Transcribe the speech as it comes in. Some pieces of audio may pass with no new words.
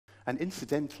And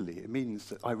incidentally, it means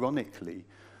that, ironically,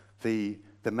 the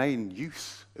main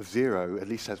use of 0, at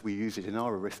least as we use it in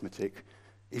our arithmetic,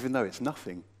 even though it's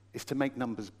nothing, is to make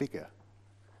numbers bigger.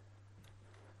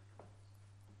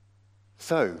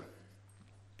 So,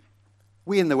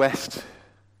 we in the West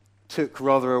took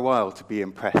rather a while to be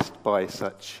impressed by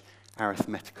such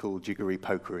arithmetical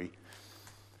jiggery-pokery.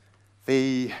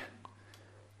 The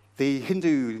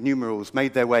Hindu numerals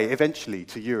made their way eventually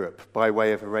to Europe by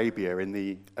way of Arabia in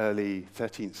the early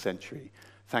 13th century,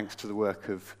 thanks to the work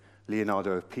of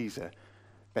Leonardo of Pisa,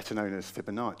 better known as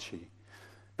Fibonacci.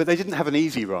 But they didn't have an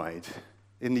easy ride.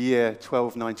 In the year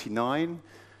 1299,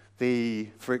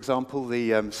 for example,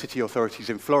 the city authorities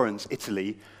in Florence,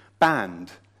 Italy,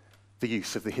 banned the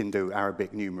use of the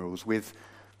Hindu-Arabic numerals with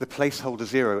the placeholder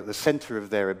 0 at the center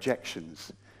of their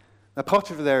objections. Now,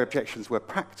 part of their objections were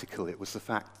practical. It was the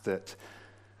fact that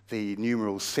the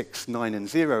numerals 6, 9, and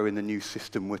 0 in the new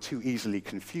system were too easily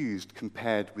confused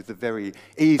compared with the very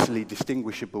easily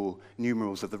distinguishable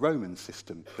numerals of the Roman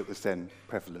system that was then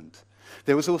prevalent.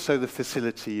 There was also the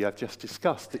facility I've just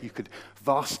discussed, that you could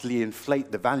vastly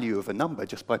inflate the value of a number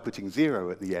just by putting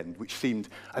 0 at the end, which seemed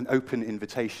an open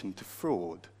invitation to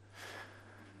fraud.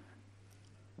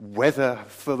 Whether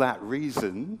for that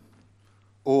reason,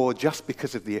 or just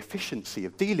because of the efficiency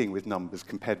of dealing with numbers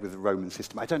compared with the Roman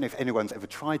system. I don't know if anyone's ever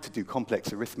tried to do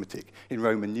complex arithmetic in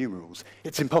Roman numerals.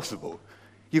 It's impossible.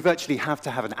 You virtually have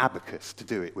to have an abacus to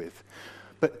do it with.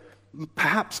 But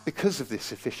perhaps because of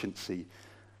this efficiency,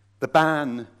 the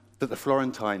ban that the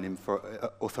Florentine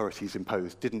authorities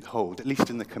imposed didn't hold, at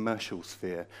least in the commercial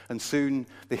sphere. And soon,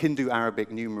 the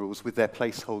Hindu-Arabic numerals with their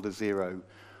placeholder 0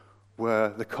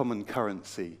 were the common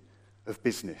currency of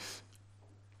business,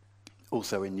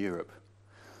 also in Europe.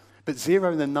 But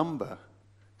 0, the number,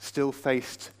 still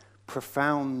faced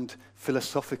profound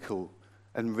philosophical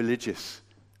and religious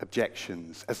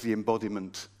objections as the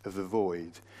embodiment of the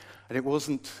void. And it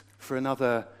wasn't for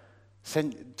another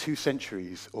 2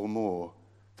 centuries or more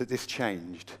that this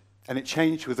changed. And it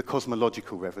changed with the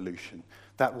cosmological revolution.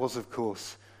 That was, of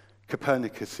course,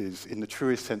 Copernicus's, in the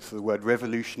truest sense of the word,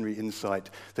 revolutionary insight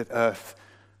that Earth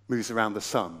moves around the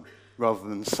sun, rather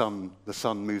than the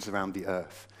sun moves around the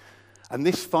Earth. And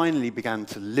this finally began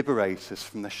to liberate us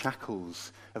from the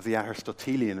shackles of the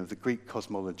Aristotelian, of the Greek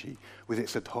cosmology, with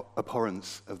its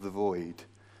abhorrence of the void.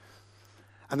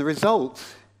 And the result,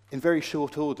 in very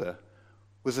short order,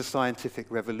 was a scientific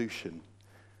revolution,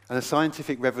 and a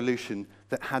scientific revolution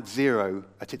that had 0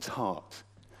 at its heart.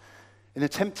 In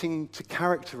attempting to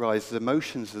characterize the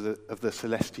motions of the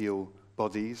celestial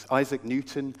bodies, Isaac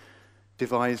Newton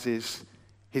devises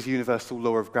his universal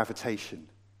law of gravitation.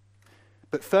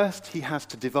 But first, he has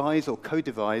to devise or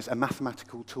co-devise a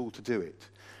mathematical tool to do it.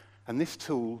 And this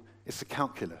tool is the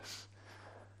calculus.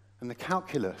 And the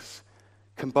calculus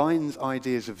combines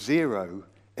ideas of 0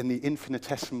 and the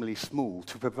infinitesimally small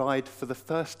to provide, for the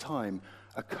first time,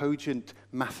 a cogent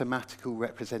mathematical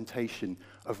representation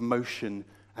of motion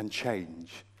and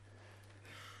change.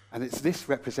 And it's this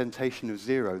representation of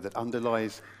 0 that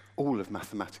underlies all of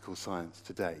mathematical science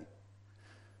today.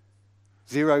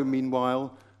 0,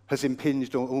 meanwhile, has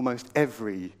impinged on almost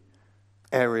every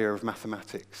area of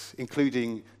mathematics,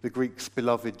 including the Greeks'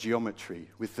 beloved geometry,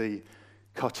 with the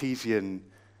Cartesian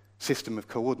system of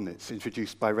coordinates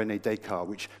introduced by René Descartes,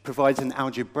 which provides an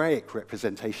algebraic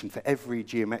representation for every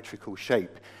geometrical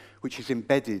shape, which is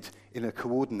embedded in a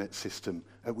coordinate system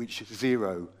at which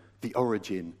 0, the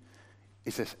origin,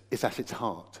 is at its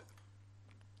heart.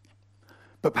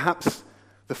 But perhaps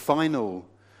the final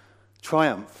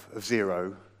triumph of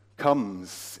 0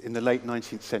 comes in the late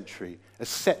 19th century as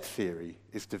set theory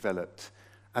is developed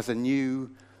as a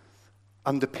new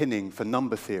underpinning for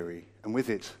number theory, and with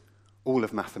it, all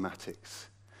of mathematics.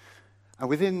 And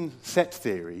within set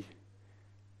theory,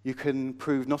 you can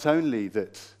prove not only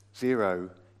that 0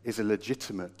 is a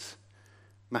legitimate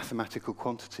mathematical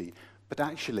quantity, but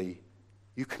actually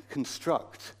you can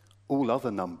construct all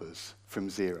other numbers from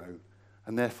 0,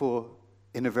 and therefore,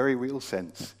 in a very real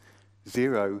sense,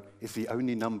 0 is the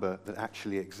only number that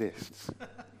actually exists.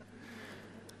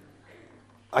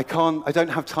 I don't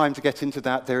have time to get into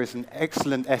that. There is an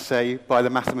excellent essay by the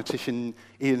mathematician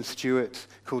Ian Stewart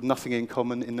called Nothing in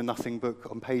Common in the Nothing book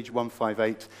on page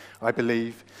 158, I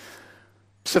believe.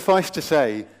 Suffice to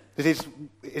say that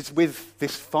it's with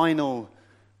this final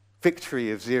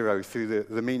victory of 0 through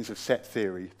the means of set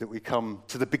theory that we come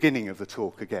to the beginning of the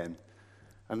talk again,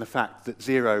 and the fact that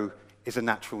 0 is a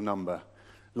natural number.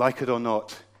 Like it or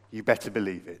not, you better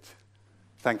believe it.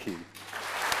 Thank you.